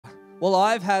Well,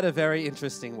 I've had a very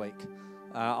interesting week.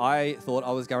 I thought I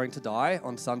was going to die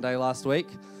on Sunday last week.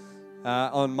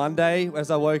 On Monday, as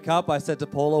I woke up, I said to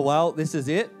Paula, well, this is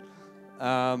it.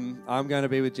 I'm going to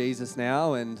be with Jesus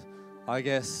now. And I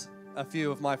guess a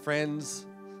few of my friends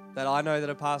that I know that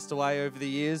have passed away over the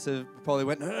years have probably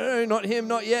went, no, not him,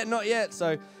 not yet, not yet.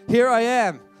 So here I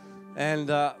am. And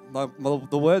the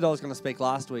word I was going to speak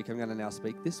last week, I'm going to now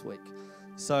speak this week.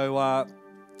 So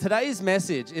today's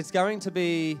message, it's going to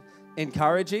be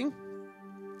encouraging.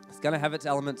 It's going to have its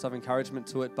elements of encouragement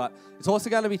to it, but it's also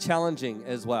going to be challenging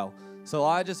as well. So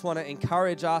I just want to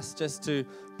encourage us just to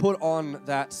put on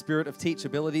that spirit of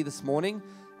teachability this morning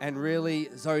and really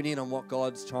zone in on what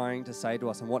God's trying to say to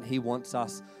us and what He wants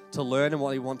us to learn and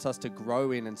what He wants us to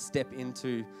grow in and step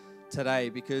into today.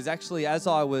 Because actually, as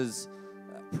I was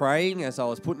praying, as I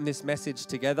was putting this message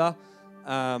together,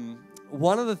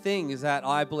 one of the things that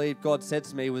I believe God said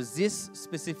to me was this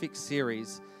specific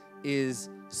series is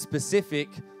specific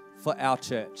for our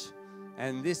church.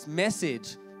 And this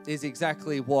message is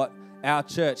exactly what our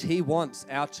church, He wants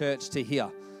our church to hear.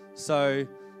 So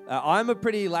I'm a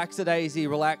pretty lackadaisy,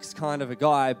 relaxed kind of a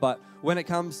guy, but when it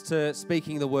comes to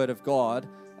speaking the word of God,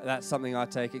 that's something I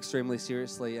take extremely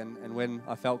seriously. And when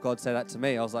I felt God say that to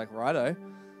me, I was like, righto,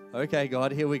 okay,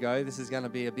 God, here we go. This is going to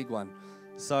be a big one.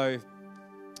 So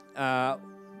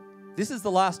this is the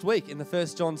last week in the 1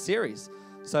 John series.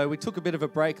 So we took a bit of a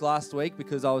break last week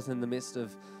because I was in the midst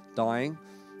of dying.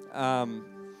 But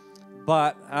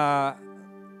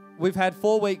we've had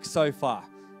 4 weeks so far.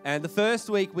 And the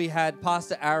first week we had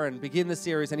Pastor Aaron begin the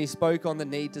series, and he spoke on the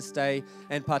need to stay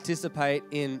and participate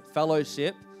in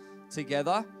fellowship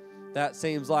together. That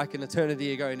seems like an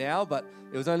eternity ago now, but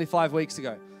it was only 5 weeks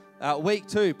ago. Week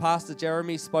 2, Pastor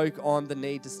Jeremy spoke on the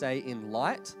need to stay in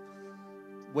light.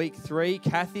 Week 3,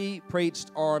 Kathy preached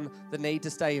on the need to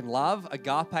stay in love,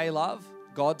 agape love,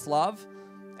 God's love.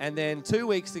 And then 2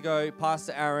 weeks ago,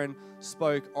 Pastor Aaron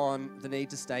spoke on the need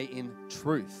to stay in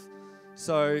truth.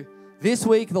 So this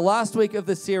week, the last week of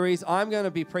the series, I'm going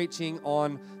to be preaching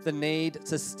on the need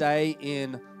to stay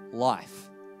in life,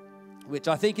 which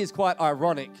I think is quite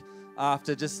ironic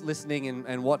after just listening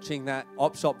and watching that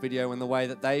Op Shop video and the way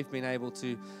that they've been able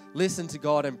to listen to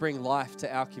God and bring life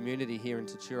to our community here in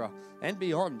Tatura and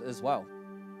beyond as well.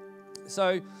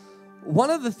 So one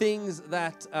of the things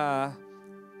that,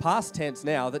 past tense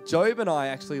now, that Job and I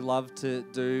actually love to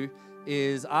do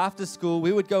is after school,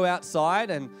 we would go outside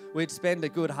and we'd spend a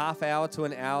good half hour to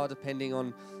an hour, depending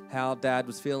on how Dad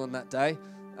was feeling that day.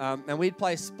 And we'd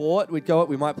play sport. We'd go up,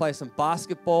 we might play some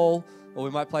basketball, or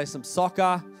we might play some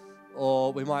soccer,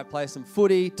 or we might play some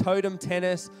footy, totem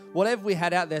tennis, whatever we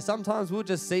had out there. Sometimes we'll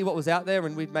just see what was out there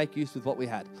and we'd make use with what we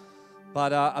had.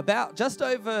 But about just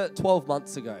over 12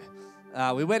 months ago,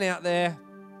 we went out there,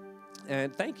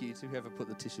 and thank you to whoever put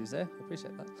the tissues there. I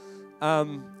appreciate that.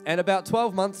 And about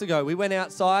 12 months ago, we went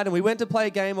outside and we went to play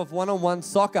a game of one-on-one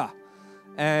soccer.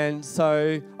 And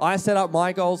so I set up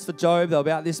my goals for Job. They were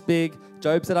about this big.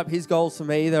 Job set up his goals for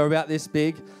me. They were about this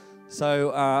big.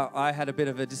 So I had a bit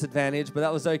of a disadvantage, but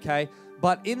that was okay.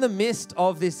 But in the midst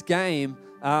of this game,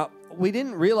 we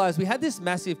didn't realize we had this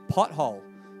massive pothole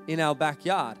in our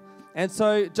backyard. And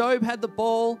so Job had the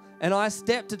ball, and I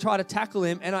stepped to try to tackle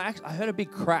him, and I heard a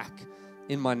big crack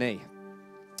in my knee.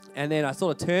 And then I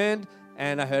sort of turned,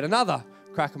 and I heard another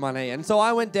crack in my knee. And so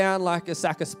I went down like a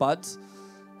sack of spuds.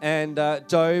 And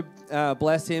Job,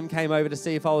 bless him, came over to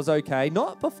see if I was okay.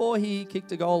 Not before he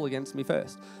kicked a goal against me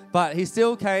first. But he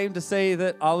still came to see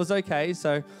that I was okay.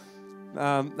 So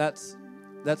that's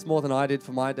more than I did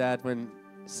for my dad when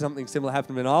something similar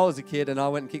happened when I was a kid and I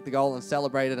went and kicked the goal and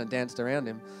celebrated and danced around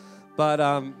him. But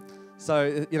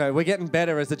so, you know, we're getting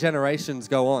better as the generations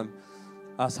go on,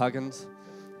 us Huggans.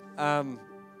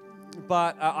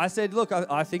 But I said, look,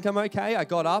 I think I'm okay. I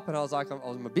got up and I was like,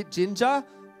 I'm a bit ginger,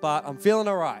 but I'm feeling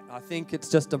all right. I think it's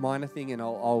just a minor thing and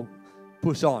I'll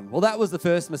push on. Well, that was the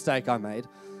first mistake I made.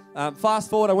 Fast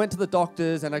forward, I went to the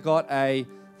doctors and I got a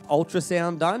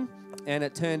ultrasound done, and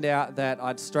it turned out that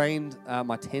I'd strained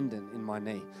my tendon in my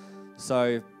knee.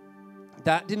 So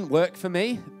that didn't work for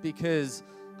me because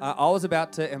I was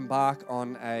about to embark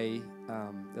on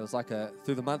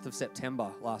through the month of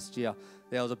September last year,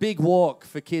 there was a big walk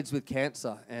for kids with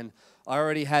cancer, and I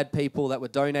already had people that were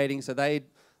donating, so they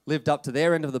lived up to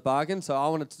their end of the bargain, so I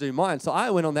wanted to do mine. So I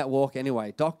went on that walk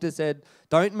anyway. Doctor said,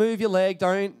 don't move your leg,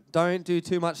 don't do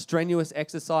too much strenuous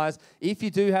exercise. If you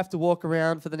do have to walk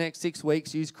around for the next 6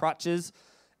 weeks, use crutches.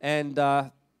 And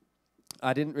I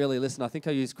didn't really listen. I think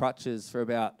I used crutches for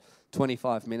about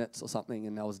 25 minutes or something,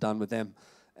 and I was done with them.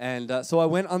 And so I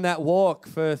went on that walk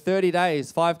for 30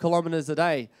 days, 5 kilometers a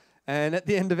day. And at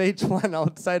the end of each one, I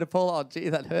would say to Paula, oh, gee,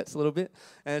 that hurts a little bit.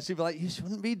 And she'd be like, you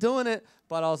shouldn't be doing it.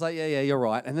 But I was like, yeah, you're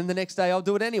right. And then the next day, I'll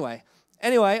do it anyway.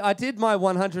 Anyway, I did my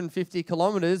 150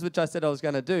 kilometers, which I said I was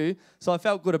going to do. So I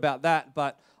felt good about that.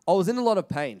 But I was in a lot of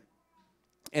pain.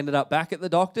 Ended up back at the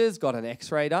doctor's, got an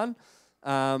x-ray done.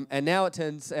 And now it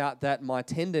turns out that my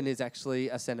tendon is actually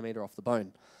 1 centimeter off the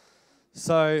bone.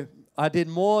 So I did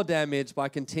more damage by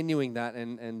continuing that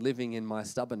and living in my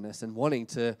stubbornness and wanting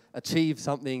to achieve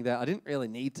something that I didn't really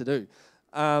need to do.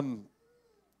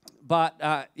 But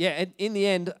in the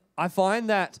end, I find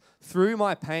that through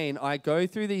my pain, I go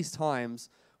through these times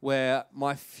where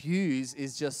my fuse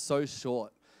is just so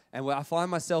short and where I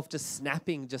find myself just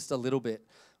snapping just a little bit,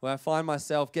 where I find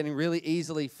myself getting really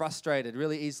easily frustrated,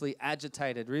 really easily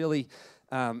agitated, really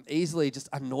easily just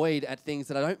annoyed at things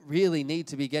that I don't really need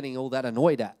to be getting all that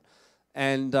annoyed at.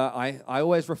 And I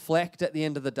always reflect at the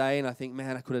end of the day and I think,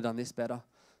 man, I could have done this better.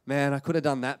 Man, I could have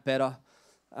done that better,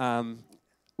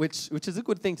 which is a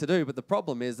good thing to do. But the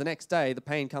problem is the next day the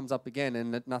pain comes up again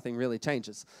and nothing really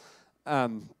changes.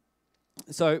 But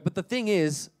the thing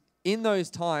is, in those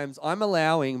times, I'm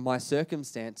allowing my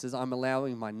circumstances, I'm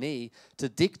allowing my knee to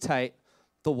dictate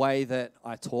the way that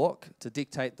I talk, to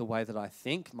dictate the way that I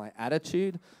think, my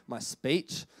attitude, my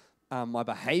speech, my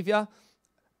behavior.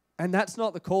 And that's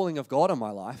not the calling of God on my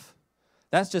life.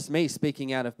 That's just me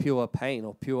speaking out of pure pain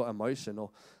or pure emotion or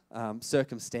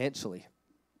circumstantially.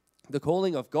 The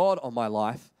calling of God on my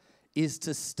life is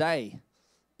to stay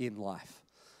in life.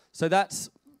 So that's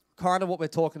kind of what we're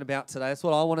talking about today. That's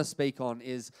what I want to speak on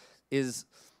is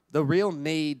the real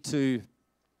need to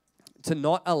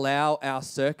not allow our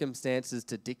circumstances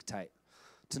to dictate,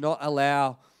 to not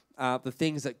allow the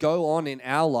things that go on in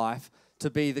our life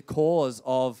to be the cause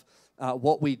of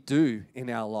what we do in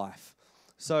our life.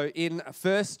 So in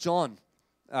 1 John,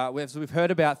 as we've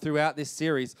heard about throughout this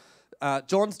series,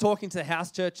 John's talking to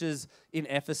house churches in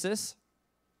Ephesus,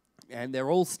 and they're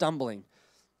all stumbling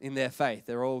in their faith.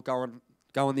 They're all going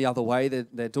the other way.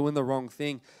 They're doing the wrong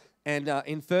thing. And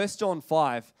in 1 John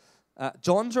 5,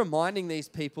 John's reminding these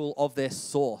people of their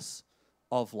source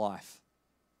of life.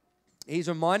 He's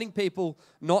reminding people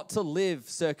not to live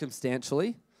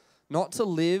circumstantially, not to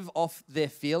live off their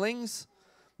feelings,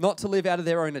 not to live out of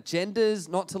their own agendas,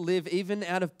 not to live even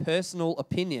out of personal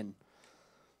opinion,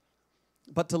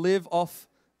 but to live off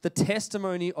the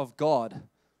testimony of God,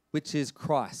 which is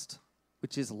Christ,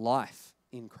 which is life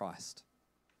in Christ.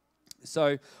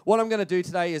 So what I'm going to do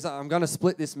today is I'm going to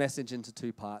split this message into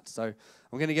two parts. So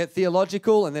I'm going to get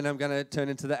theological and then I'm going to turn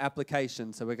into the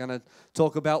application. So we're going to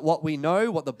talk about what we know,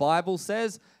 what the Bible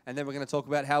says, and then we're going to talk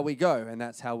about how we go, and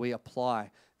that's how we apply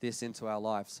this into our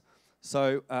lives.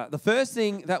 So the first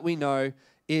thing that we know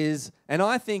is, and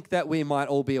I think that we might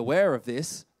all be aware of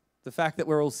this, the fact that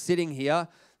we're all sitting here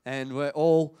and we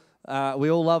all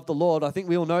love the Lord. I think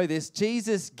we all know this.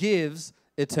 Jesus gives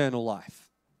eternal life.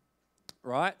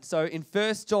 Right? So in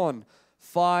 1 John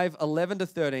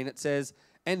 5:11-13, it says,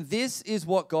 "And this is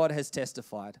what God has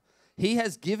testified. He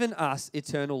has given us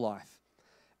eternal life.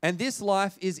 And this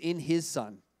life is in his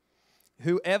Son.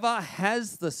 Whoever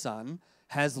has the Son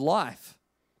has life.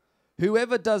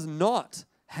 Whoever does not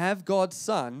have God's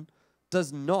Son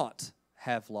does not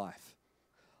have life.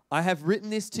 I have written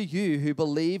this to you who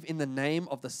believe in the name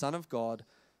of the Son of God,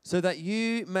 so that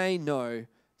you may know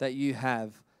that you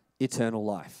have eternal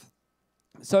life."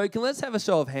 So let's have a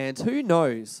show of hands. Who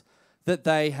knows that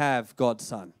they have God's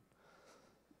Son?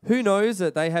 Who knows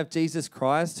that they have Jesus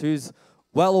Christ, who's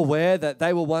well aware that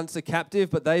they were once a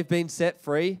captive, but they've been set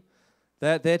free,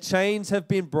 that their chains have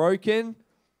been broken,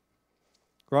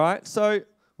 right? So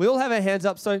we all have our hands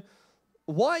up. So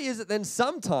why is it then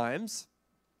sometimes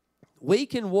we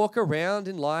can walk around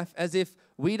in life as if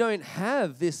we don't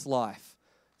have this life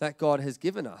that God has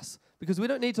given us? Because we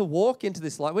don't need to walk into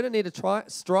this life. We don't need to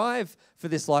strive for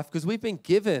this life because we've been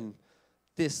given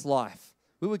this life.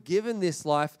 We were given this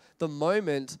life the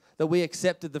moment that we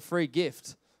accepted the free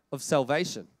gift of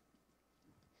salvation.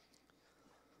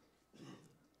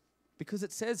 Because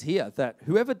it says here that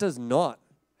whoever does not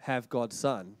have God's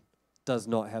Son does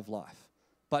not have life.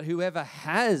 But whoever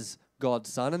has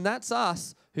God's Son, and that's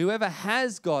us, whoever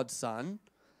has God's Son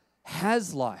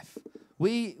has life.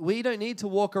 We don't need to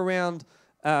walk around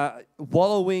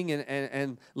wallowing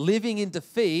and living in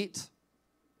defeat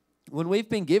when we've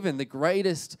been given the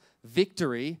greatest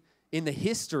victory in the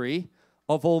history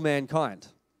of all mankind.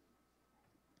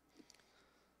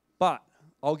 But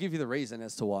I'll give you the reason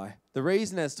as to why. The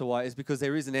reason as to why is because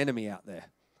there is an enemy out there.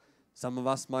 Some of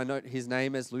us might know his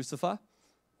name as Lucifer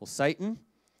or Satan,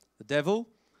 the devil.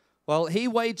 Well, he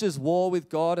wages war with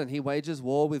God and he wages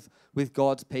war with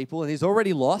God's people, and he's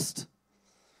already lost.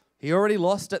 He already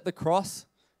lost at the cross.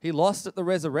 He lost at the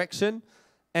resurrection.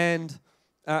 And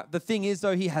the thing is,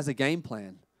 though, he has a game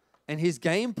plan. And his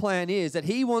game plan is that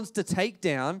he wants to take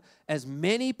down as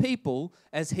many people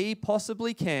as he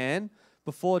possibly can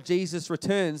before Jesus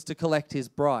returns to collect his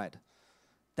bride.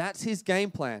 That's his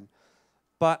game plan.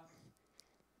 But,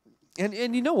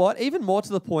 and you know what? Even more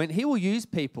to the point, he will use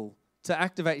people to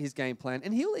activate his game plan.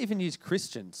 And he'll even use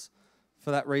Christians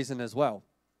for that reason as well.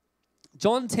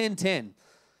 John 10:10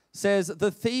 says,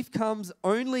 "The thief comes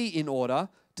only in order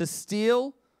to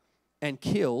steal and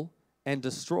kill and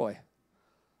destroy.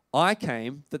 I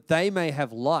came that they may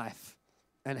have life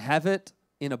and have it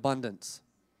in abundance."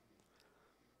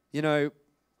 You know,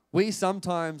 we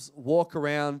sometimes walk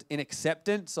around in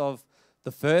acceptance of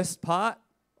the first part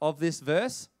of this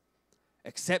verse,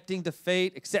 accepting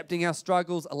defeat, accepting our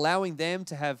struggles, allowing them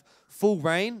to have full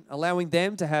reign, allowing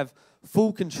them to have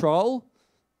full control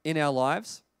in our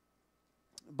lives.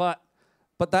 But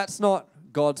that's not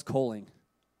God's calling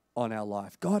on our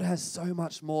life. God has so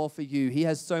much more for you. He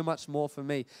has so much more for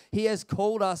me. He has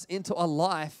called us into a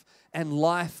life and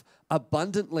life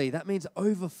abundantly. That means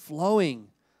overflowing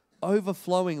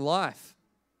life.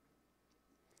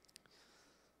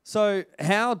 So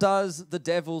how does the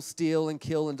devil steal and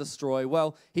kill and destroy?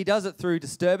 Well, he does it through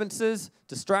disturbances,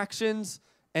 distractions,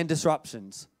 and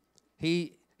disruptions.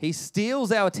 He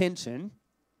steals our attention,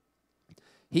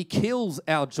 he kills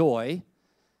our joy,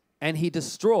 and he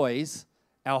destroys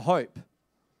our hope.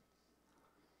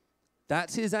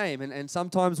 That's his aim, and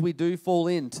sometimes we do fall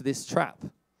into this trap.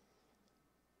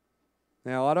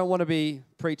 Now, I don't want to be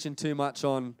preaching too much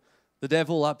on the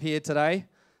devil up here today.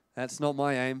 That's not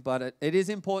my aim, but it is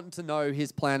important to know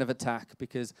his plan of attack,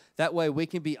 because that way we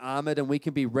can be armored and we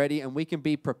can be ready and we can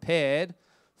be prepared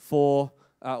for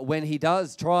when he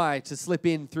does try to slip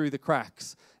in through the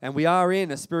cracks. And we are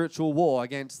in a spiritual war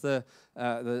against the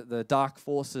dark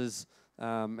forces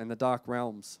and the dark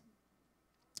realms.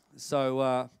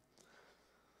 So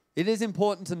it is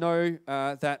important to know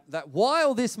that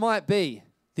while this might be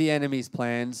the enemy's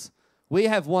plans, we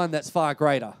have one that's far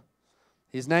greater.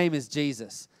 His name is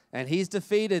Jesus, and he's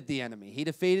defeated the enemy. He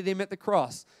defeated him at the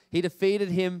cross. He defeated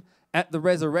him at the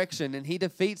resurrection, and he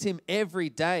defeats him every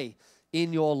day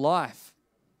in your life.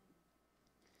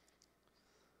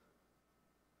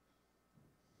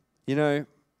 You know,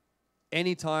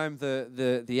 anytime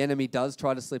the enemy does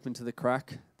try to slip into the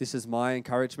crack, this is my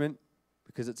encouragement,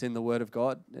 because it's in the Word of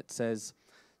God. It says,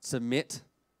 submit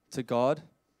to God,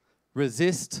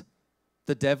 resist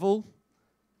the devil,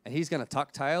 and he's going to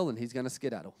tuck tail and he's going to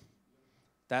skedaddle.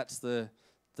 That's the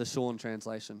Sean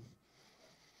translation.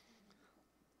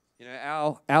 You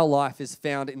know, our life is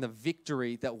found in the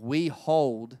victory that we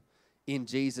hold in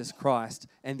Jesus Christ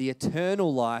and the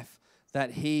eternal life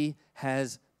that he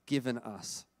has given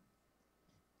us.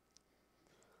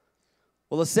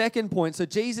 Well, the second point, so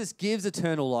Jesus gives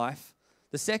eternal life.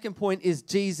 The second point is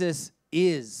Jesus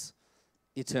is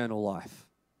eternal life.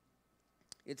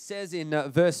 It says in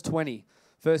verse 20,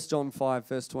 1 John 5,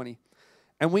 verse 20,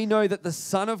 "And we know that the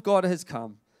Son of God has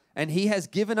come, and he has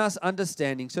given us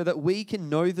understanding so that we can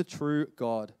know the true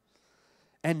God.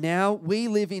 And now we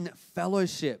live in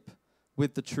fellowship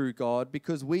with the true God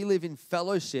because we live in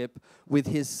fellowship with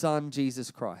his Son,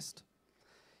 Jesus Christ.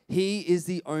 He is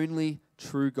the only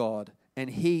true God,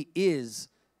 and he is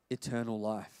eternal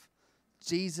life."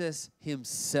 Jesus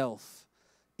himself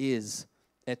is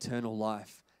eternal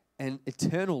life, and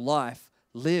eternal life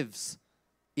lives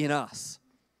in us.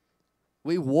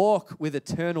 We walk with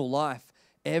eternal life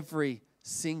every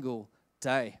single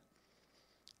day.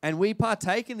 And we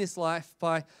partake in this life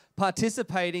by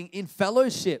participating in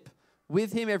fellowship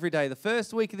with him every day. The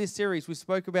first week of this series, we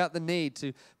spoke about the need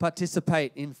to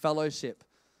participate in fellowship.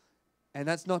 And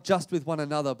that's not just with one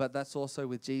another, but that's also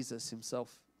with Jesus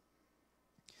himself.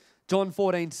 John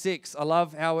 14:6, I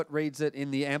love how it reads it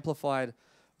in the Amplified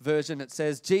version. It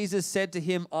says, "Jesus said to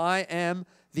him, I am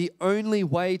the only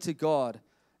way to God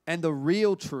and the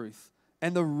real truth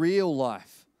and the real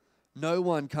life. No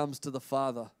one comes to the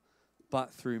Father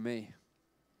but through me."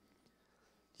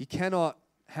 You cannot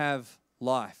have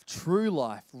life, true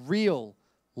life, real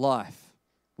life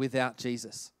without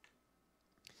Jesus.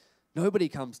 Nobody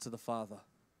comes to the Father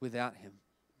without him.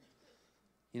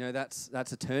 You know, that's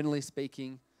eternally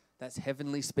speaking, that's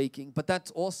heavenly speaking, but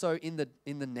that's also in the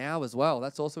now as well.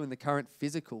 That's also in the current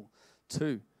physical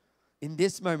too. In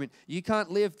this moment, you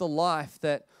can't live the life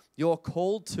that you're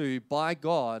called to by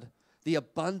God, the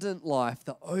abundant life,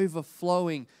 the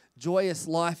overflowing, joyous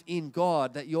life in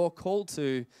God that you're called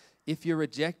to, if you're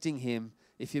rejecting him,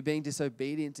 if you're being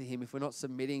disobedient to him, if we're not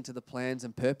submitting to the plans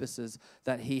and purposes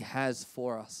that he has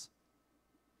for us.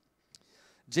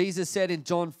 Jesus said in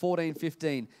John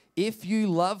 14:15, if you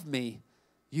love me,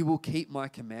 you will keep my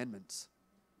commandments.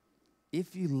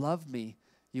 If you love me,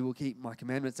 you will keep my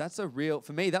commandments.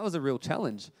 For me, that was a real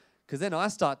challenge, because then I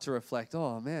start to reflect,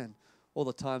 oh man, all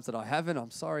the times that I haven't,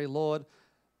 I'm sorry, Lord,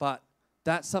 but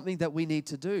that's something that we need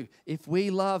to do. If we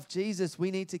love Jesus,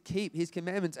 we need to keep his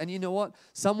commandments. And you know what?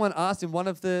 Someone asked him, one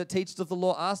of the teachers of the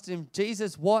law asked him,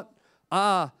 Jesus, what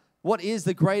is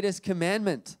the greatest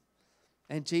commandment?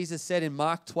 And Jesus said in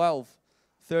Mark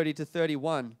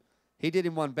 12:30-31, he did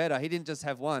him one better. He didn't just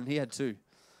have one, he had two.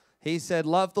 He said,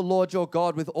 love the Lord your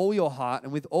God with all your heart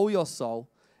and with all your soul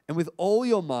and with all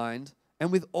your mind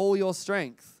and with all your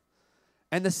strength.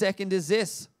 And the second is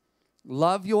this,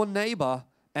 love your neighbor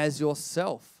as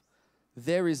yourself.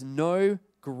 There is no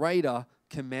greater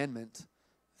commandment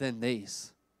than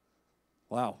these.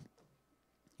 Wow.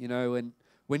 You know,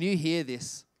 when you hear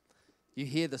this, you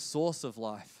hear the source of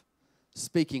life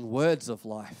speaking words of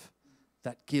life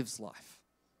that gives life.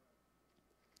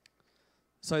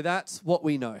 So that's what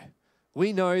we know.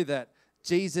 We know that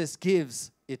Jesus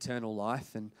gives eternal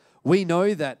life, and we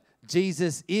know that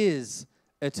Jesus is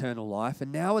eternal life.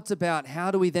 And now it's about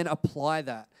how do we then apply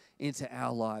that into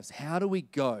our lives? How do we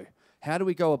go? How do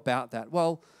we go about that?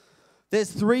 Well,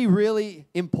 there's three really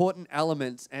important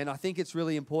elements, and I think it's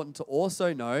really important to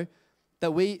also know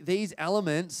that these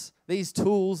elements, these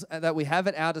tools that we have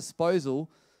at our disposal,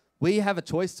 we have a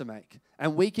choice to make,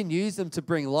 and we can use them to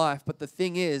bring life, but the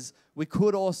thing is, we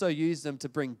could also use them to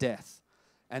bring death,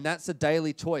 and that's a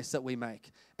daily choice that we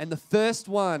make. And the first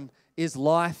one is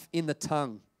life in the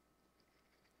tongue.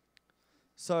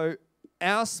 So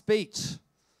our speech,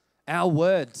 our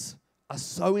words are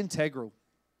so integral.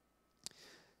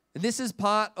 And this is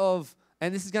part of,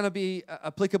 and this is going to be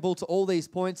applicable to all these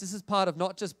points, this is part of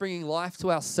not just bringing life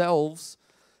to ourselves,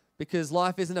 because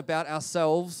life isn't about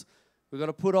ourselves. We've got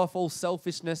to put off all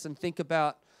selfishness and think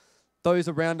about those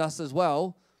around us as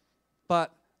well.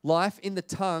 But life in the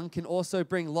tongue can also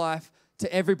bring life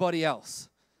to everybody else.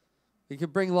 It can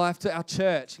bring life to our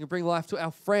church. It can bring life to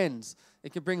our friends.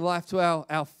 It can bring life to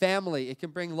our family. It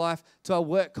can bring life to our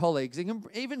work colleagues. It can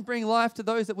even bring life to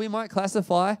those that we might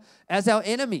classify as our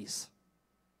enemies.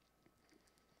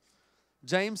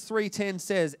 James 3:10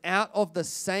 says, out of the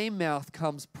same mouth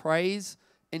comes praise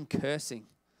and cursing.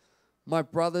 My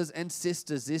brothers and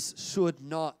sisters, this should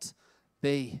not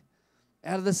be.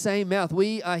 Out of the same mouth.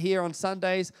 We are here on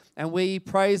Sundays and we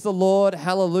praise the Lord,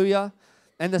 hallelujah.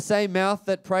 And the same mouth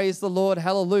that praise the Lord,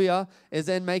 hallelujah, is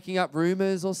then making up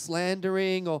rumors or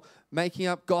slandering or making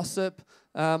up gossip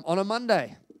on a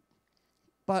Monday.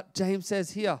 But James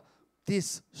says here,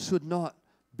 this should not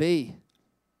be.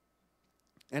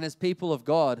 And as people of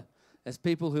God, as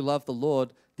people who love the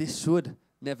Lord, this should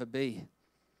never be.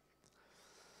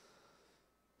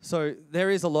 So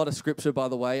there is a lot of scripture, by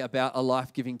the way, about a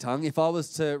life-giving tongue. If I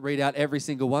was to read out every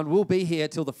single one, we'll be here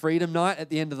till the Freedom Night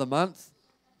at the end of the month.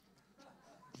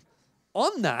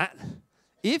 On that,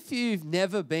 if you've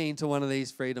never been to one of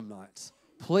these Freedom Nights,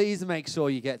 please make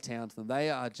sure you get down to them. They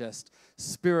are just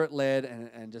spirit-led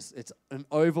and just it's an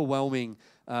overwhelming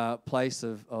place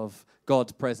of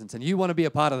God's presence. And you want to be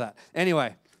a part of that.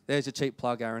 Anyway, there's your cheap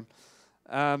plug, Aaron.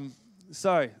 I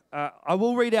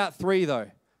will read out three,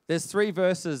 though. There's three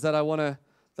verses that I want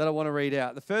to read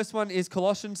out. The first one is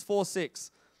Colossians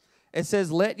 4:6. It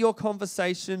says, let your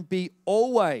conversation be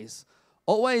always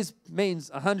means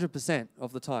 100%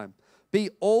 of the time. Be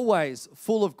always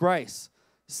full of grace,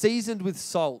 seasoned with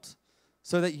salt,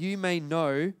 so that you may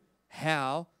know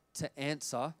how to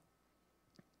answer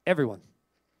everyone.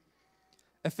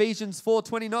 Ephesians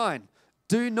 4:29.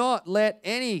 Do not let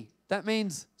any, that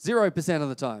means 0% of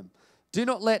the time. Do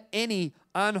not let any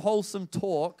unwholesome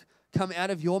talk come out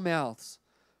of your mouths,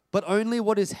 but only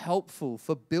what is helpful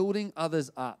for building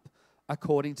others up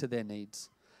according to their needs,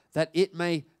 that it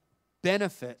may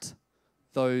benefit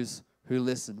those who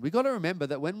listen. We've got to remember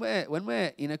that when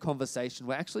we're in a conversation,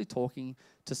 we're actually talking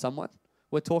to someone.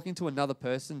 We're talking to another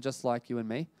person just like you and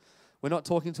me. We're not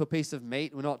talking to a piece of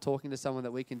meat. We're not talking to someone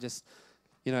that we can just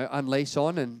unleash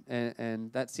on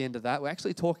and that's the end of that. We're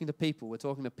actually talking to people. We're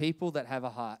talking to people that have a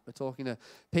heart. We're talking to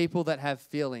people that have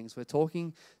feelings. We're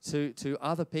talking to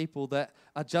other people that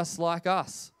are just like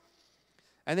us.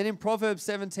 And then in Proverbs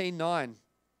 17:9,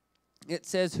 it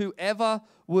says, whoever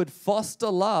would foster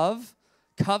love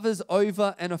covers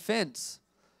over an offense,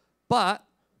 but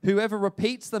whoever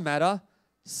repeats the matter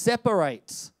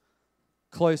separates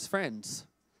close friends.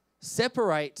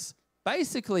 Separates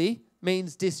basically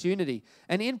means disunity.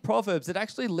 And in Proverbs, it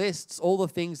actually lists all the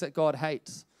things that God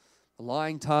hates. A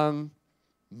lying tongue,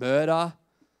 murder.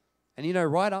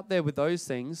 And right up there with those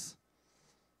things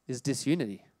is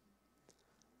disunity.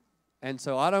 And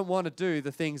so I don't want to do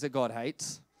the things that God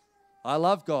hates. I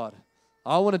love God.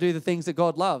 I want to do the things that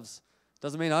God loves.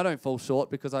 Doesn't mean I don't fall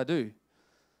short, because I do.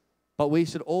 But we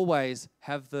should always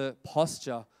have the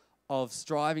posture of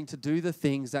striving to do the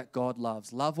things that God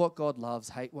loves. Love what God loves,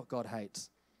 hate what God hates.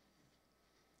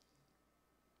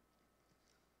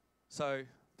 So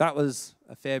that was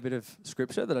a fair bit of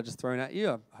scripture that I just thrown at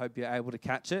you. I hope you're able to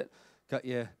catch it. Got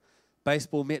your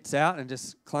baseball mitts out and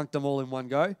just clunked them all in one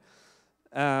go.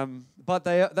 But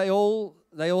they all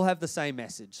have the same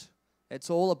message. It's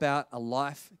all about a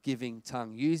life-giving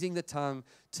tongue, using the tongue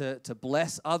to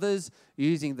bless others,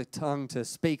 using the tongue to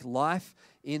speak life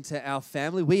into our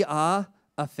family. We are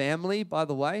a family, by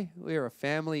the way. We are a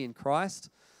family in Christ.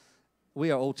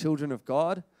 We are all children of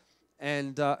God.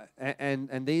 And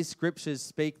these scriptures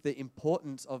speak the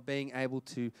importance of being able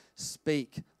to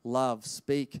speak love,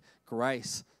 speak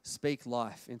grace, speak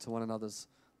life into one another's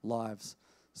lives.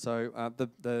 So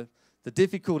the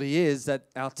difficulty is that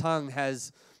our tongue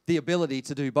has the ability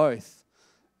to do both.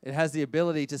 It has the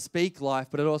ability to speak life,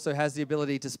 but it also has the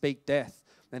ability to speak death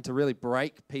and to really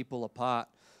break people apart.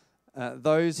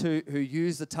 Those who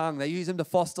use the tongue, they use them to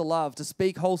foster love, to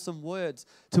speak wholesome words,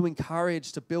 to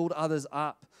encourage, to build others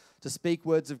up, to speak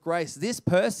words of grace. This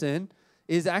person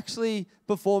is actually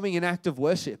performing an act of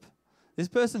worship. This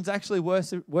person's actually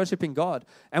worshiping God.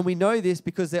 And we know this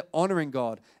because they're honoring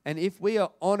God. And if we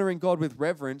are honoring God with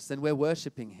reverence, then we're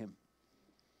worshiping Him.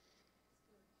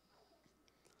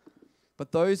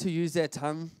 But those who use their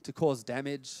tongue to cause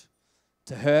damage,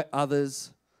 to hurt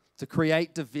others, to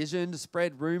create division, to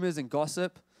spread rumors and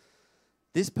gossip,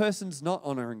 this person's not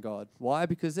honoring God. Why?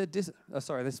 Because this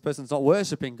person's not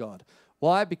worshiping God.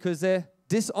 Why? Because they're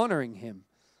dishonoring Him.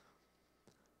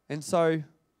 And so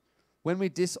when we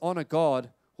dishonor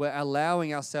God, we're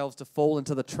allowing ourselves to fall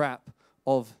into the trap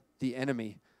of the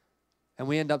enemy. And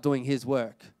we end up doing his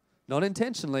work. Not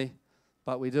intentionally,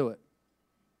 but we do it.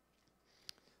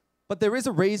 But there is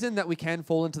a reason that we can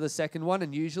fall into the second one,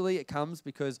 and usually it comes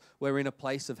because we're in a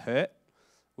place of hurt.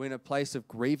 We're in a place of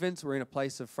grievance. We're in a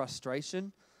place of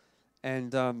frustration.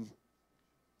 And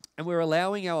we're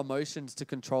allowing our emotions to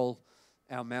control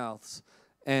our mouths.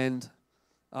 And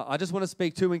I just want to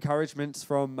speak two encouragements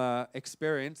from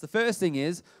experience. The first thing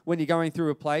is, when you're going through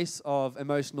a place of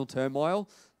emotional turmoil,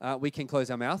 we can close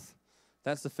our mouth.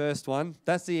 That's the first one.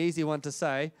 That's the easy one to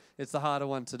say. It's the harder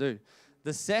one to do.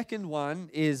 The second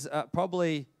one is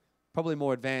probably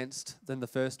more advanced than the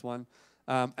first one,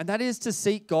 and that is to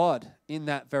seek God in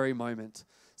that very moment.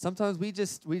 Sometimes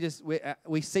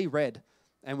we see red,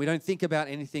 and we don't think about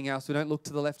anything else. We don't look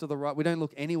to the left or the right. We don't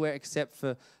look anywhere except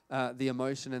for the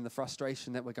emotion and the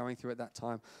frustration that we're going through at that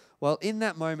time. Well, in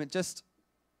that moment, just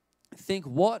think,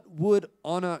 what would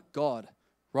honor God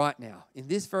right now, in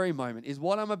this very moment? Is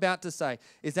what I'm about to say,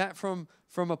 is that from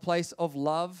a place of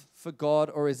love for God,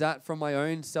 or is that from my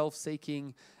own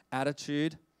self-seeking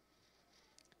attitude?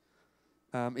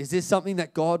 Is this something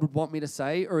that God would want me to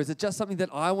say, or is it just something that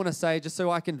I want to say just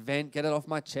so I can vent, get it off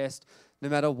my chest, no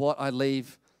matter what I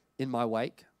leave in my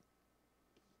wake?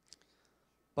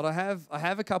 But I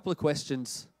have a couple of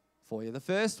questions for you. The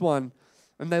first one,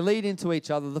 and they lead into each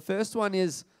other. The first one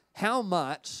is, how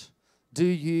much do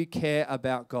you care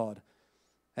about God?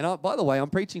 And by the way, I'm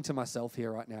preaching to myself here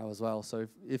right now as well. So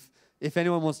if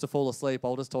anyone wants to fall asleep,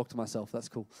 I'll just talk to myself. That's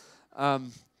cool.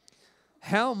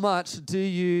 How much do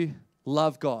you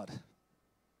love God?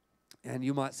 And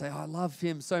you might say, I love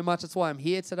Him so much. That's why I'm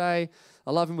here today.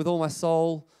 I love Him with all my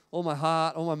soul, all my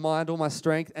heart, all my mind, all my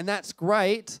strength. And that's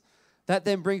great. That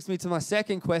then brings me to my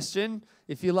second question.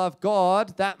 If you love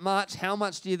God that much, how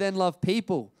much do you then love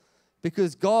people?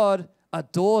 Because God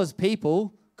adores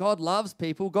people. God loves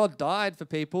people. God died for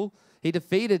people. He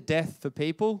defeated death for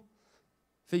people,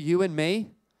 for you and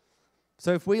me.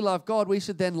 So if we love God, we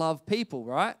should then love people,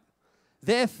 right?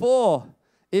 Therefore,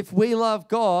 if we love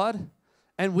God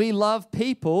and we love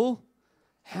people,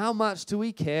 how much do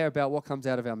we care about what comes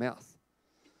out of our mouth?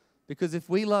 Because if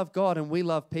we love God and we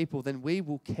love people, then we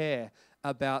will care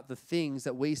about the things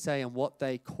that we say and what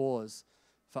they cause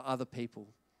for other people.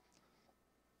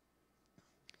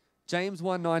 James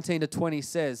 1:19-20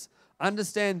 says,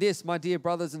 understand this, my dear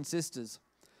brothers and sisters.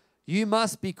 You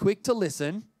must be quick to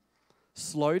listen,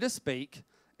 slow to speak,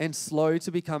 and slow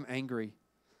to become angry.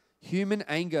 Human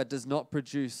anger does not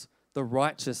produce the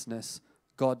righteousness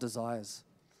God desires.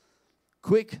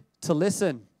 Quick to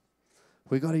listen.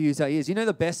 We've got to use our ears. You know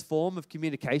the best form of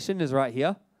communication is right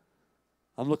here.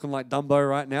 I'm looking like Dumbo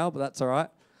right now, but that's all right.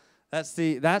 That's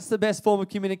the best form of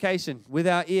communication, with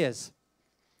our ears.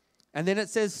 And then it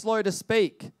says slow to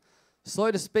speak.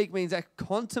 Slow to speak means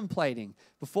contemplating.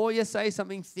 Before you say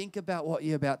something, think about what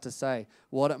you're about to say,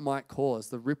 what it might cause,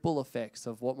 the ripple effects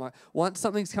of what might... Once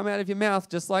something's come out of your mouth,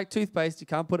 just like toothpaste, you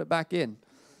can't put it back in.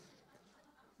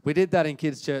 We did that in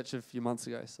kids' church a few months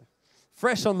ago, so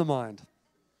fresh on the mind.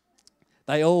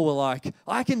 They all were like,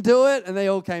 I can do it, and they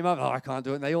all came up, oh, I can't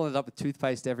do it, and they all ended up with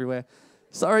toothpaste everywhere.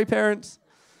 Sorry, parents.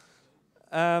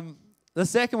 The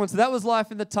second one, so that was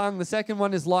life in the tongue. The second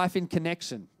one is life in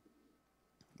connection.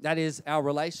 That is our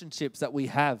relationships that we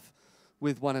have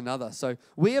with one another. So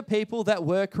we are people that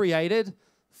were created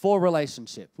for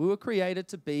relationship. We were created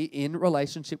to be in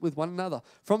relationship with one another.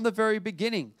 From the very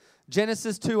beginning,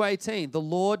 Genesis 2:18, the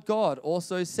Lord God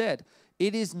also said,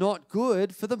 it is not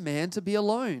good for the man to be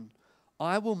alone.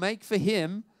 I will make for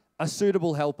him a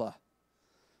suitable helper.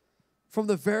 From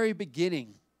the very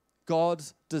beginning,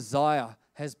 God's desire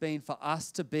has been for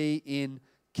us to be in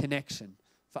connection,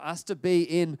 for us to be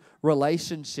in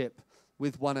relationship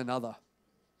with one another.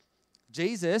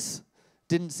 Jesus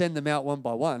didn't send them out one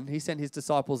by one. He sent his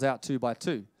disciples out two by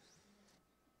two.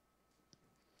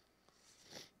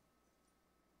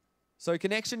 So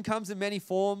connection comes in many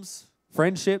forms: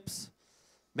 friendships,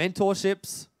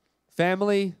 mentorships,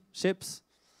 family ships,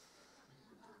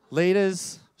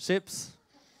 leaders ships,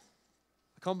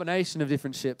 a combination of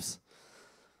different ships.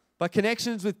 But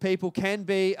connections with people can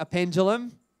be a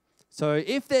pendulum. So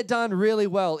if they're done really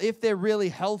well, if they're really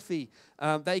healthy,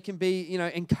 they can be,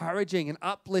 encouraging and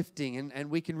uplifting, and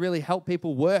we can really help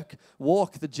people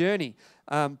walk the journey.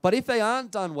 But if they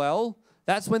aren't done well,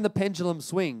 that's when the pendulum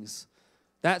swings.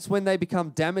 That's when they become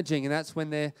damaging, and that's when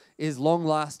there is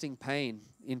long-lasting pain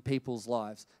in people's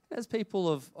lives. As people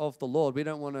of the Lord, we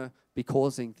don't want to be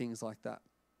causing things like that.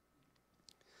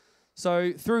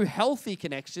 So through healthy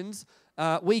connections,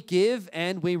 we give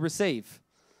and we receive.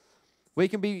 We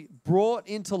can be brought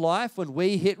into life when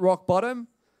we hit rock bottom,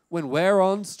 when we're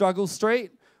on struggle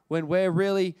street, when we're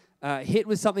really hit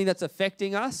with something that's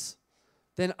affecting us,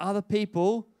 then other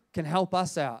people can help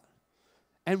us out.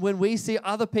 And when we see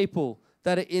other people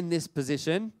that are in this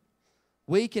position,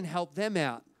 we can help them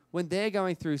out when they're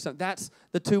going through something. That's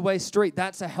the two-way street.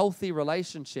 That's a healthy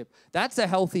relationship. That's a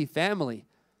healthy family.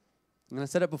 And I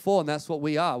said it before, and that's what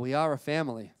we are. We are a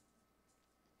family.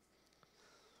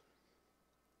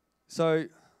 So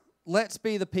let's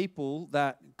be the people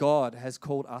that God has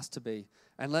called us to be.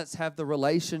 And let's have the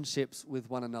relationships with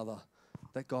one another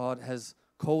that God has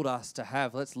called us to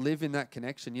have. Let's live in that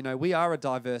connection. We are a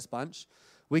diverse bunch.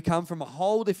 We come from a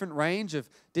whole different range of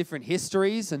different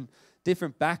histories and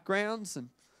different backgrounds and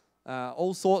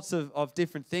all sorts of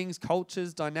different things,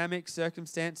 cultures, dynamics,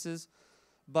 circumstances.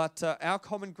 But our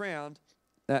common ground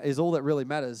is all that really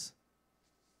matters.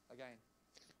 Again,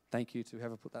 thank you to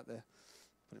whoever put that there.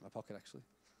 Put it in my pocket, actually.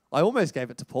 I almost gave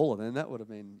it to Paula then. That would have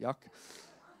been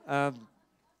yuck.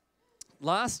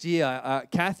 Last year,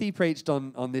 Kathy preached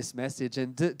on this message.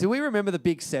 And do we remember the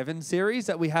Big 7 series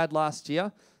that we had last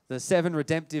year? The 7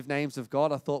 redemptive names of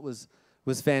God, I thought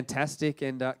was fantastic.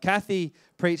 And Kathy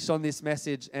preached on this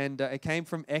message, and it came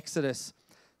from Exodus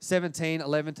 17,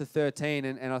 11 to 13.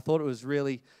 And I thought it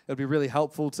would be really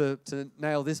helpful to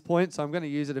nail this point. So I'm going to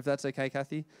use it if that's okay,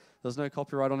 Kathy. There's no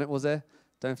copyright on it, was there?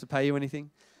 Don't have to pay you anything.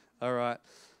 All right.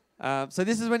 So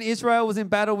this is when Israel was in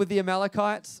battle with the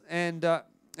Amalekites. And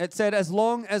it said, as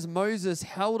long as Moses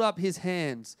held up his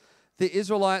hands, the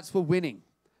Israelites were winning.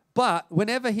 But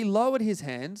whenever he lowered his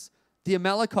hands, the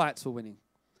Amalekites were winning.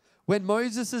 When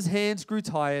Moses' hands grew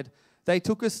tired, they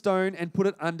took a stone and put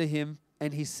it under him,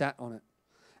 and he sat on it.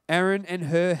 Aaron and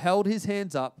Hur held his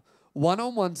hands up, one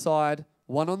on one side,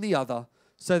 one on the other,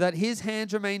 so that his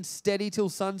hands remained steady till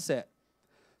sunset.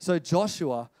 So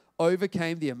Joshua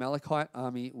overcame the Amalekite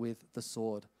army with the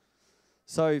sword.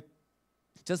 So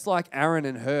just like Aaron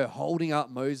and Hur holding up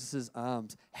Moses'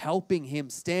 arms, helping him,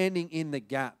 standing in the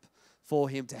gap for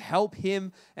him, to help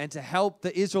him and to help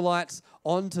the Israelites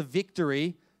on to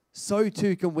victory, so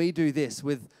too can we do this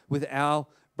with our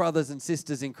brothers and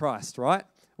sisters in Christ, right?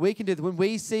 We can do that. When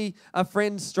we see a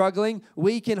friend struggling,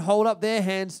 we can hold up their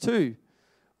hands too.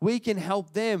 We can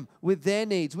help them with their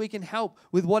needs. We can help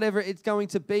with whatever it's going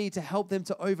to be to help them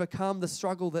to overcome the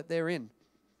struggle that they're in.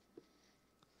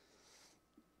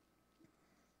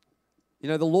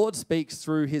 The Lord speaks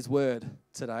through his word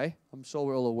today. I'm sure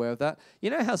we're all aware of that. You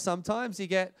know how sometimes you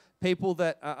get people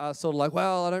that are sort of like,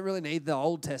 well, I don't really need the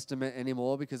Old Testament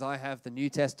anymore because I have the New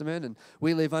Testament and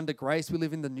we live under grace. We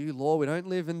live in the new law. We don't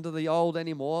live into the old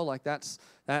anymore. Like that's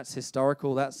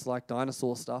historical. That's like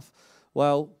dinosaur stuff.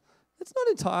 Well, it's not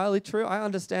entirely true. I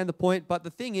understand the point. But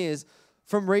the thing is,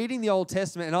 from reading the Old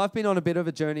Testament, and I've been on a bit of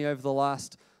a journey over the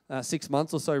last 6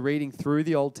 months or so reading through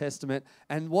the Old Testament.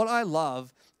 And what I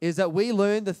love is that we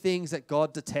learn the things that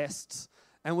God detests,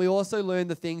 and we also learn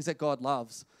the things that God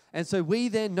loves. And so we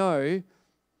then know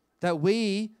that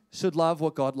we should love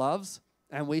what God loves,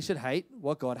 and we should hate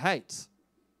what God hates.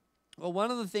 Well,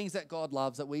 one of the things that God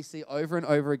loves that we see over and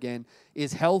over again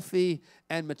is healthy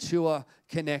and mature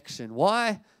connection.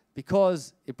 Why?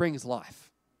 Because it brings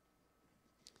life.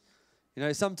 You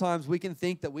know, sometimes we can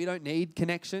think that we don't need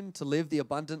connection to live the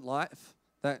abundant life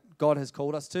that God has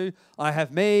called us to. I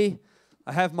have me,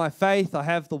 I have my faith, I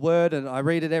have the Word, and I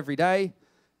read it every day.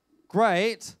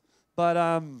 Great,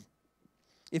 but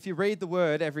if you read the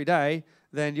Word every day,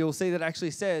 then you'll see that it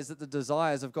actually says that the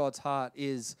desires of God's heart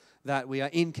is that we are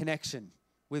in connection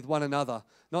with one another,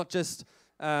 not just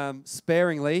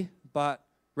sparingly, but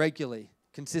regularly,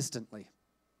 consistently.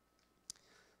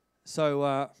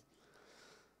 So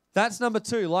that's number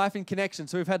 2, life in connection.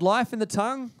 So we've had life in the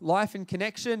tongue, life in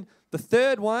connection. The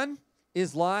third one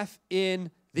is life in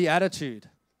the attitude.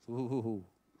 Ooh.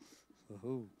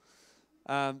 Ooh.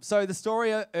 So the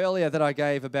story earlier that I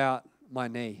gave about my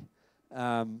knee.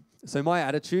 So my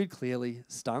attitude clearly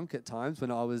stunk at times when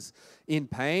I was in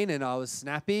pain and I was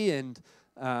snappy and,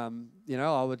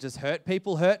 I would just hurt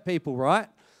people, right?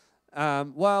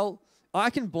 Well, I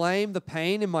can blame the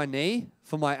pain in my knee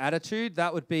for my attitude.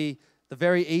 That would be the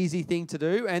very easy thing to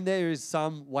do, and there is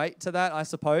some weight to that, I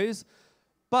suppose.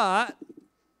 But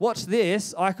watch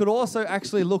this. I could also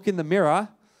actually look in the mirror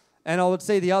and I would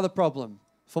see the other problem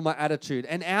for my attitude.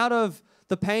 And out of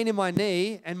the pain in my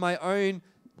knee and my own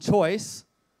choice,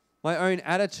 my own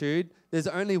attitude, there's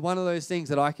only one of those things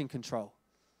that I can control,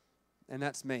 and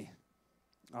that's me.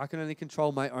 I can only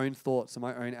control my own thoughts and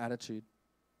my own attitude.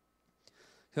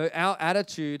 So our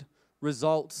attitude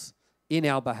results in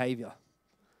our behavior.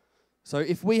 So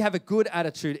if we have a good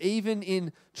attitude, even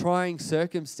in trying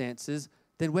circumstances,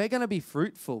 then we're going to be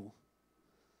fruitful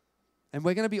and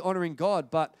we're going to be honoring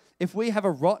God. But if we have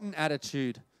a rotten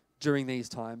attitude during these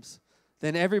times,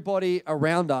 then everybody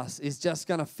around us is just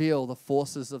going to feel the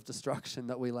forces of destruction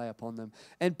that we lay upon them.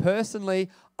 And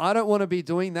personally, I don't want to be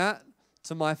doing that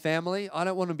to my family. I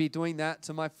don't want to be doing that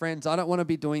to my friends. I don't want to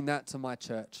be doing that to my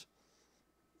church.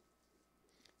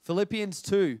 Philippians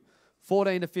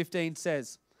 2:14-15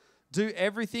 says, "Do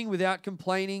everything without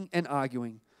complaining and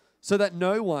arguing, so that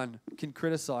no one can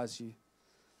criticize you.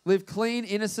 Live clean,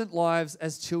 innocent lives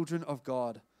as children of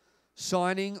God,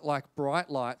 shining like bright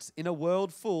lights in a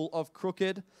world full of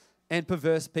crooked and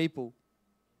perverse people."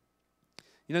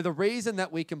 You know, the reason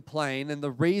that we complain and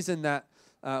the reason that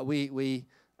we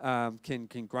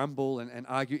can grumble and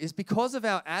argue is because of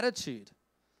our attitude.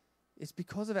 It's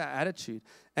because of our attitude.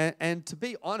 And to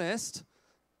be honest,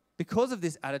 because of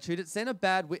this attitude, it sent a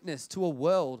bad witness to a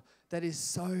world that is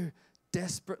so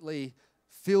desperately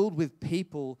filled with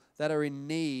people that are in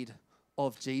need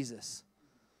of Jesus.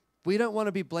 We don't want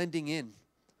to be blending in.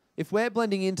 If we're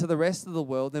blending into the rest of the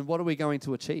world, then what are we going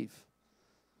to achieve?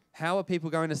 How are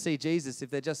people going to see Jesus if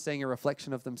they're just seeing a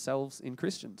reflection of themselves in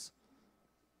Christians?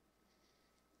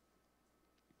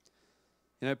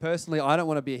 You know, personally, I don't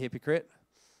want to be a hypocrite.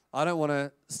 I don't want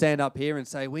to stand up here and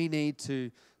say we need to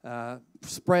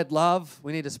spread love.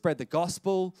 We need to spread the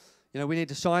gospel. You know, we need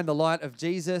to shine the light of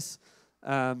Jesus.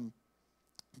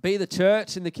 Be the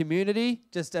church in the community,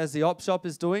 just as the op shop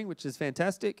is doing, which is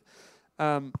fantastic.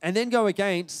 And then go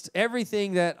against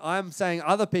everything that I'm saying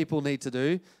other people need to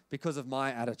do because of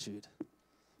my attitude.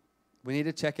 We need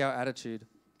to check our attitude,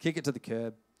 kick it to the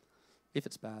curb if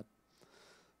it's bad.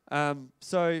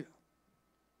 So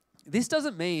this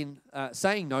doesn't mean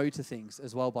saying no to things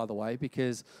as well, by the way,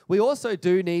 because we also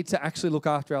do need to actually look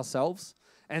after ourselves.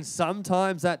 And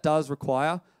sometimes that does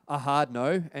require a hard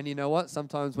no. And you know what?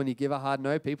 Sometimes when you give a hard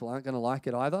no, people aren't going to like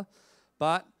it either.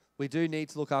 But we do need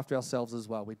to look after ourselves as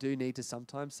well. We do need to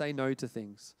sometimes say no to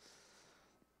things.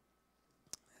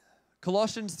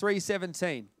 Colossians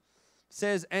 3:17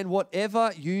 says, "And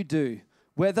whatever you do,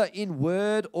 whether in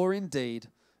word or in deed,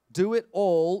 do it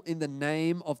all in the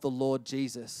name of the Lord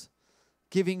Jesus,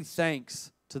 giving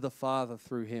thanks to the Father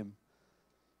through him."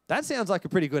 That sounds like a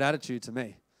pretty good attitude to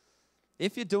me.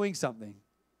 If you're doing something,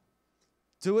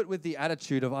 do it with the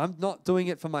attitude of, I'm not doing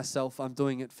it for myself, I'm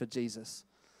doing it for Jesus.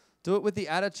 Do it with the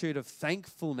attitude of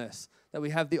thankfulness that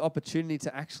we have the opportunity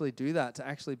to actually do that, to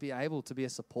actually be able to be a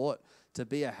support, to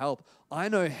be a help. I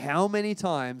know how many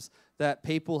times that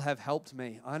people have helped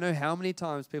me. I know how many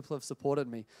times people have supported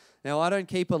me. Now, I don't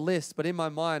keep a list, but in my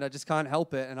mind, I just can't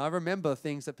help it. And I remember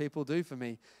things that people do for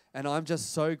me, and I'm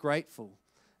just so grateful.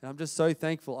 And I'm just so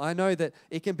thankful. I know that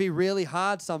it can be really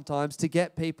hard sometimes to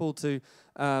get people to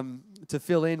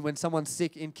fill in when someone's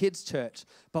sick in kids' church.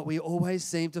 But we always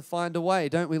seem to find a way,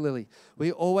 don't we, Lily?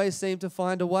 We always seem to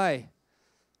find a way.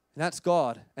 And that's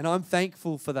God. And I'm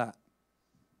thankful for that.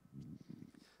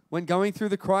 When going through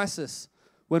the crisis,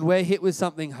 when we're hit with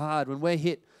something hard, when we're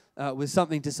hit with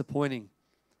something disappointing,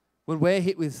 when we're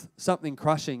hit with something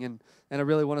crushing, and I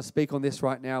really want to speak on this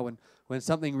right now, when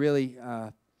something really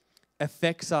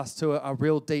affects us to a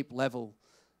real deep level,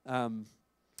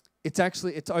 it's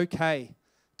okay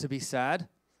to be sad.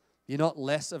 You're not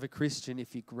less of a Christian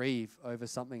if you grieve over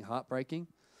something heartbreaking.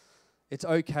 It's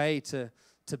okay to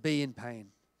be in pain.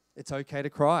 It's okay to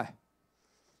cry.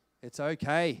 It's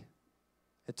okay.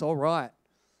 It's all right.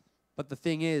 But the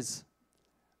thing is,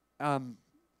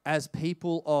 as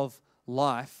people of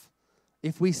life,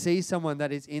 if we see someone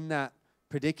that is in that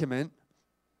predicament,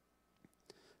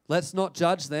 let's not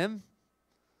judge them.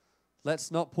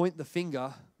 Let's not point the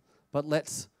finger, but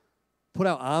let's put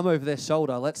our arm over their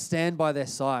shoulder. Let's stand by their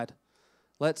side.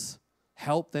 Let's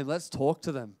help them. Let's talk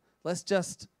to them. Let's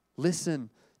just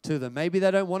listen to them. Maybe they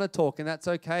don't want to talk, and that's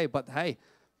okay, but hey,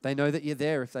 they know that you're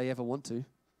there if they ever want to.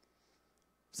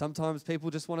 Sometimes people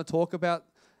just want to talk about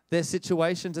their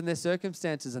situations and their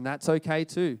circumstances, and that's okay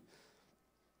too.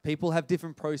 People have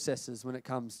different processes when it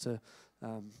comes to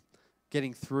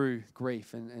getting through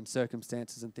grief and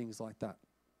circumstances and things like that.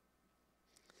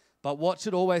 But what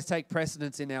should always take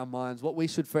precedence in our minds, what we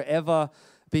should forever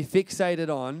be fixated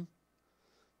on,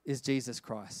 is Jesus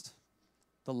Christ.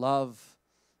 The love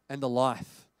and the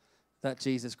life that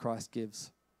Jesus Christ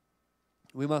gives.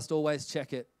 We must always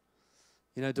check it.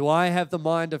 You know, do I have the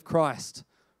mind of Christ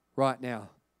right now?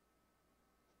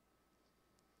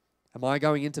 Am I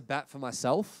going into bat for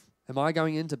myself? Am I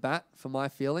going into bat for my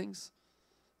feelings,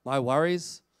 my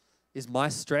worries? Is my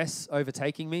stress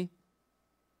overtaking me?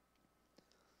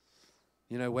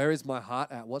 You know, where is my heart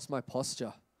at? What's my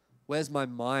posture? Where's my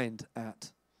mind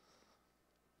at?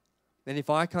 And if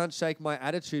I can't shake my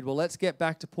attitude, well, let's get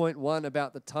back to point 1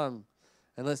 about the tongue.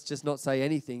 And let's just not say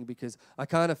anything, because I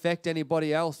can't affect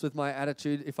anybody else with my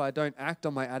attitude if I don't act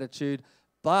on my attitude.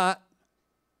 But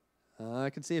I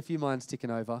can see a few minds ticking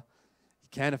over. You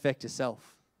can affect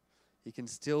yourself. You can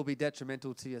still be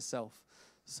detrimental to yourself.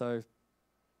 So,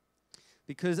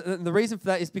 and the reason for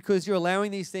that is because you're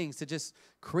allowing these things to just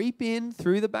creep in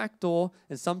through the back door,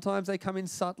 and sometimes they come in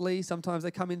subtly, sometimes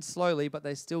they come in slowly, but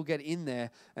they still get in there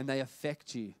and they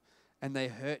affect you and they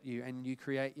hurt you, and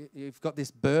you've got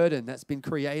this burden that's been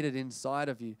created inside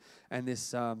of you, and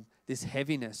this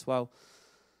heaviness. Well,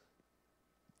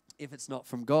 if it's not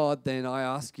from God, then I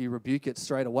ask you, rebuke it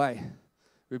straight away.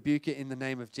 Rebuke it in the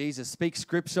name of Jesus. Speak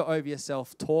scripture over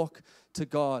yourself. Talk to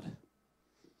God.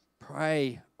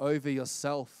 Pray over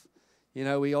yourself. You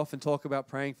know, we often talk about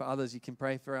praying for others. You can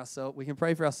pray for ourselves. We can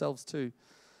pray for ourselves too.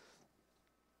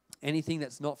 Anything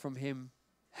that's not from Him,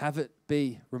 have it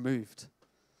be removed.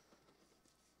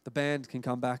 The band can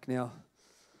come back now.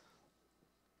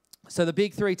 So the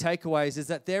big 3 takeaways is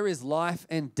that there is life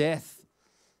and death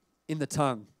in the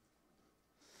tongue.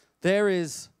 There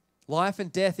is life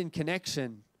and death in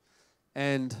connection,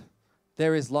 and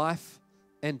there is life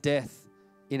and death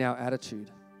in our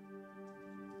attitude.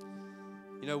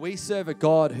 You know, we serve a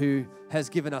God who has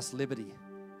given us liberty.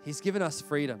 He's given us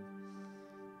freedom.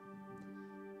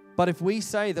 But if we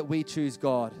say that we choose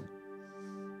God,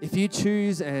 if you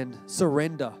choose and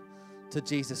surrender to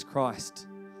Jesus Christ,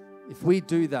 if we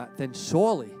do that, then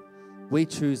surely we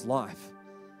choose life.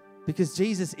 Because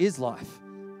Jesus is life,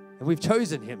 and we've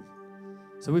chosen Him.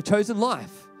 So we've chosen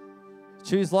life. You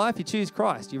choose life, you choose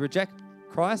Christ. You reject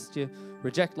Christ, you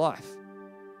reject life.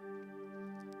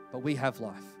 But we have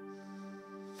life.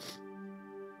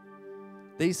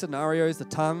 These scenarios, the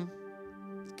tongue,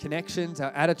 connections,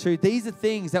 our attitude, these are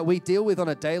things that we deal with on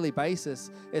a daily basis.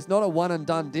 It's not a one and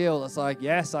done deal. It's like,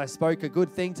 yes, I spoke a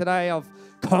good thing today. I've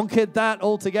conquered that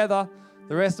altogether.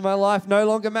 The rest of my life no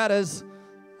longer matters.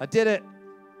 I did it.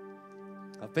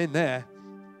 I've been there.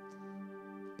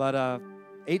 But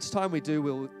each time we do,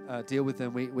 we'll deal with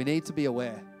them. We need to be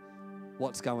aware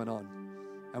what's going on.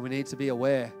 And we need to be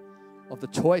aware of the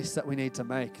choice that we need to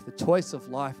make, the choice of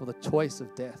life or the choice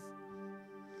of death.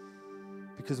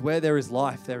 Because where there is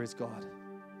life, there is God.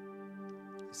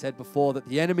 I said before that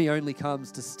the enemy only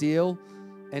comes to steal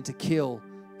and to kill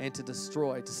and to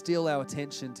destroy, to steal our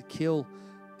attention, to kill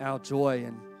our joy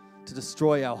and to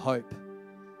destroy our hope.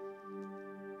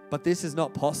 But this is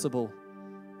not possible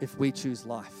if we choose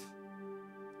life.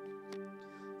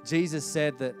 Jesus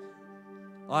said that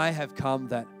I have come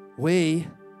that we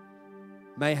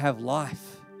may have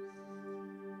life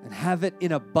and have it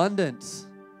in abundance.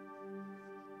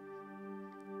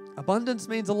 Abundance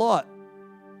means a lot.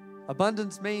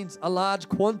 Abundance means a large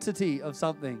quantity of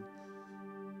something.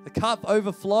 The cup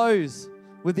overflows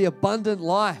with the abundant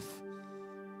life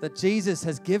that Jesus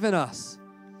has given us.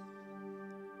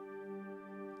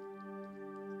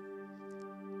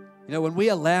 You know, when we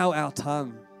allow our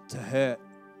tongue to hurt,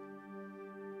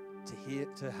 to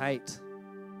hate,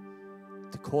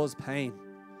 to cause pain,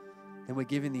 then we're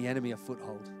giving the enemy a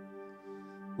foothold.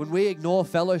 When we ignore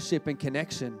fellowship and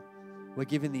connection, we're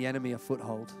giving the enemy a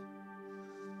foothold.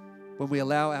 When we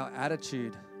allow our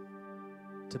attitude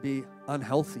to be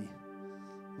unhealthy,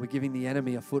 we're giving the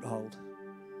enemy a foothold.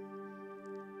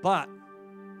 But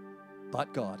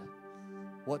God,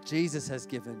 what Jesus has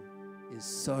given is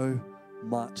so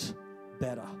much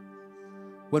better.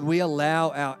 When we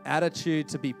allow our attitude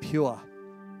to be pure,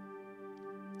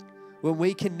 when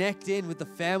we connect in with the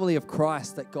family of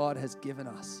Christ that God has given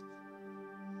us,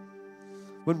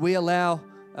 when we allow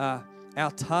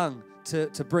our tongue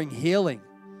to bring healing,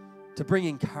 to bring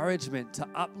encouragement, to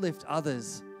uplift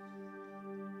others,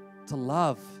 to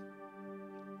love,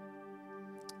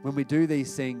 when we do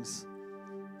these things,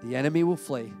 the enemy will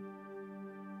flee,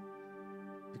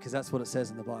 because that's what it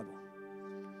says in the Bible.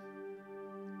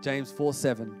 James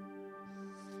 4:7,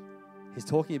 he's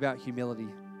talking about humility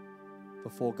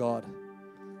before God.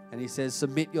 And he says,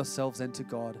 submit yourselves then to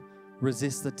God,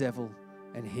 resist the devil,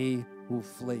 and he will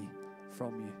flee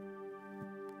from you.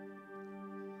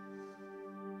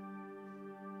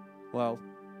 Well,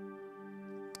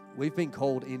 we've been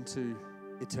called into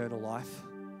eternal life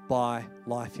by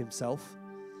life himself.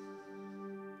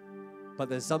 But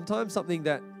there's sometimes something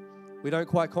that we don't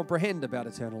quite comprehend about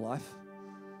eternal life.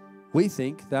 We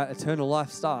think that eternal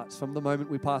life starts from the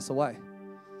moment we pass away.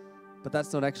 But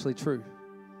that's not actually true.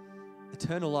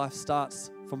 Eternal life starts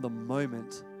from the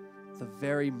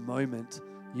very moment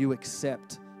you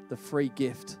accept the free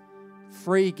gift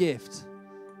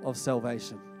of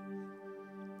salvation.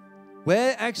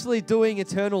 We're actually doing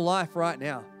eternal life right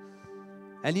now.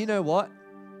 And you know what?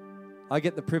 I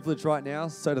get the privilege right now,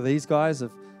 so do these guys,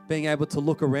 of being able to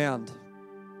look around.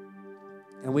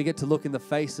 And we get to look in the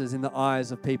faces, in the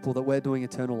eyes of people that we're doing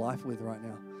eternal life with right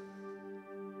now.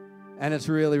 And it's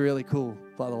really, really cool,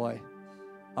 by the way.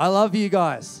 I love you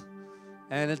guys.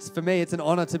 And for me, it's an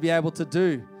honor to be able to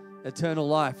do eternal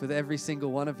life with every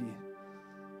single one of you.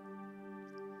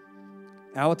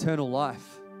 Our eternal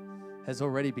life has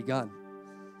already begun.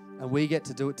 And we get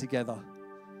to do it together.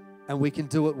 And we can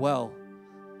do it well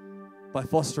by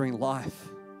fostering life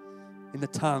in the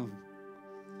tongue,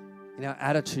 in our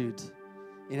attitude,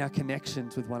 in our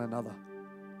connections with one another.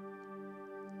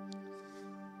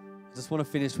 I just want to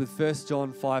finish with 1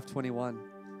 John 5:21.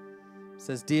 It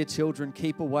says, dear children,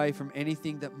 keep away from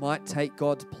anything that might take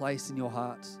God's place in your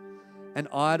hearts. An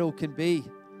idol can be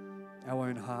our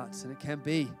own hearts, and it can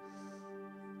be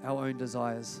our own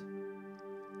desires.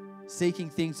 Seeking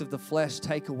things of the flesh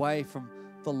take away from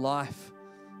the life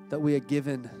that we are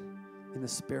given in the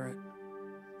Spirit.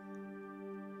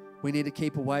 We need to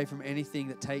keep away from anything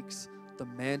that takes the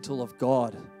mantle of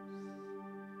God.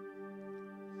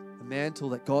 The mantle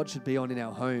that God should be on in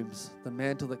our homes. The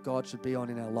mantle that God should be on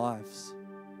in our lives.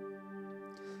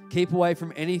 Keep away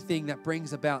from anything that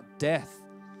brings about death.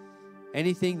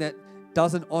 Anything that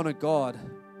doesn't honor God.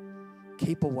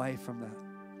 Keep away from that.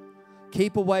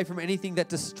 Keep away from anything that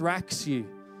distracts you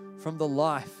from the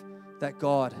life that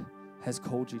God has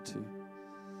called you to.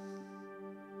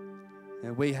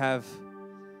 And we have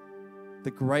the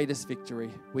greatest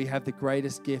victory. We have the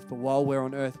greatest gift, but while we're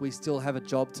on earth, we still have a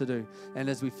job to do. And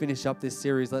as we finish up this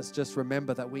series, let's just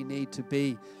remember that we need to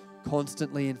be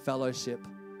constantly in fellowship.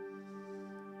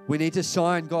 We need to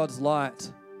shine God's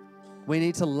light. We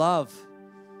need to love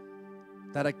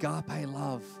that agape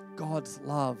love, God's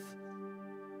love.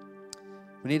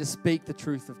 We need to speak the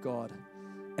truth of God,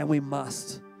 and we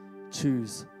must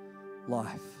choose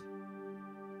life.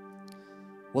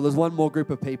 Well, there's one more group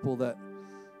of people that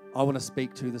I want to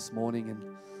speak to this morning,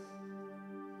 and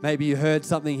maybe you heard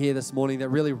something here this morning that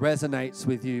really resonates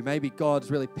with you. Maybe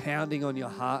God's really pounding on your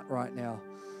heart right now.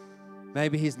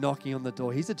 Maybe he's knocking on the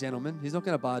door. He's a gentleman. He's not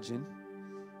going to barge in,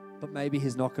 but maybe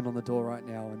he's knocking on the door right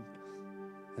now,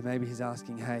 and maybe he's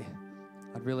asking, hey,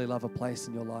 I'd really love a place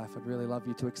in your life. I'd really love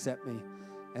you to accept me,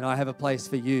 and I have a place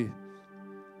for you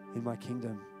in my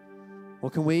kingdom. Well,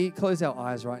 can we close our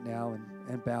eyes right now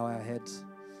and bow our heads?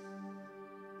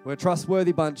 We're a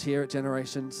trustworthy bunch here at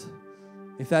Generations.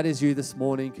 If that is you this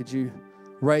morning, could you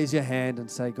raise your hand and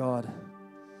say, God,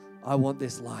 I want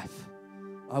this life.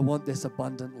 I want this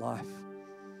abundant life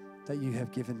that you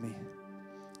have given me.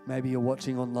 Maybe you're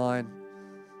watching online,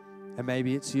 and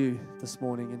maybe it's you this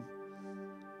morning, and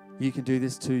you can do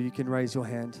this too. You can raise your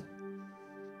hand.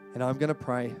 And I'm going to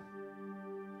pray.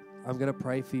 I'm going to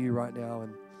pray for you right now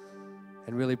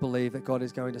and really believe that God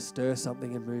is going to stir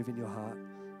something and move in your heart.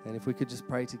 And if we could just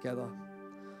pray together.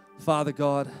 Father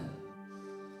God,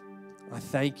 I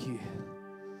thank you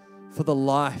for the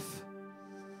life,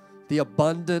 the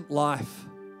abundant life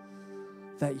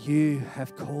that you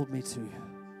have called me to.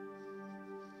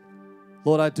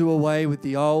 Lord, I do away with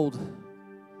the old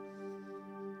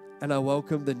and I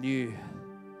welcome the new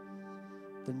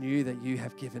that you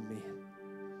have given me.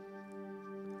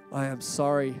 I am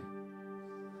sorry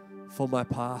for my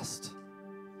past.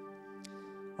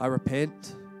 I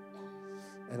repent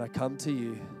and I come to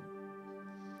you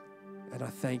and I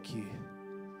thank you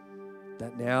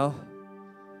that now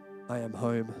I am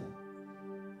home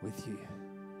with you.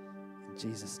 In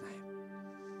Jesus' name.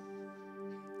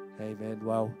 Amen.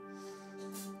 Well,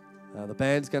 the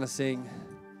band's going to sing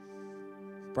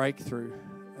Breakthrough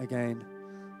again.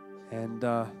 And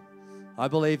I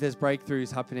believe there's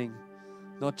breakthroughs happening,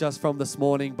 not just from this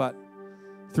morning, but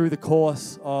through the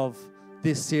course of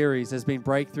this series. There's been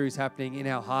breakthroughs happening in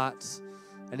our hearts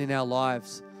and in our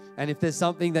lives. And if there's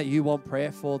something that you want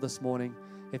prayer for this morning,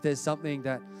 if there's something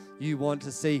that you want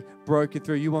to see broken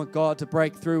through, you want God to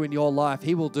break through in your life,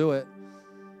 He will do it.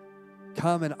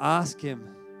 Come and ask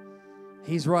Him.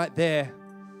 He's right there.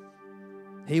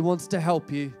 He wants to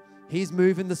help you. He's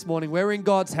moving this morning. We're in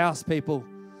God's house, people.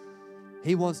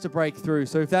 He wants to break through.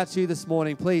 So if that's you this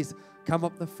morning, please come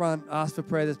up the front, ask for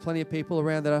prayer. There's plenty of people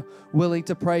around that are willing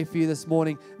to pray for you this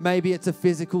morning. Maybe it's a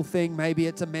physical thing. Maybe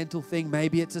it's a mental thing.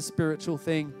 Maybe it's a spiritual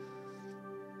thing.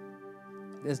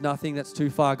 There's nothing that's too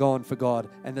far gone for God,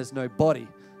 and there's no body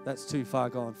that's too far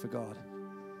gone for God.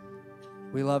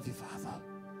 We love you, Father.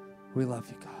 We love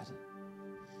you, God.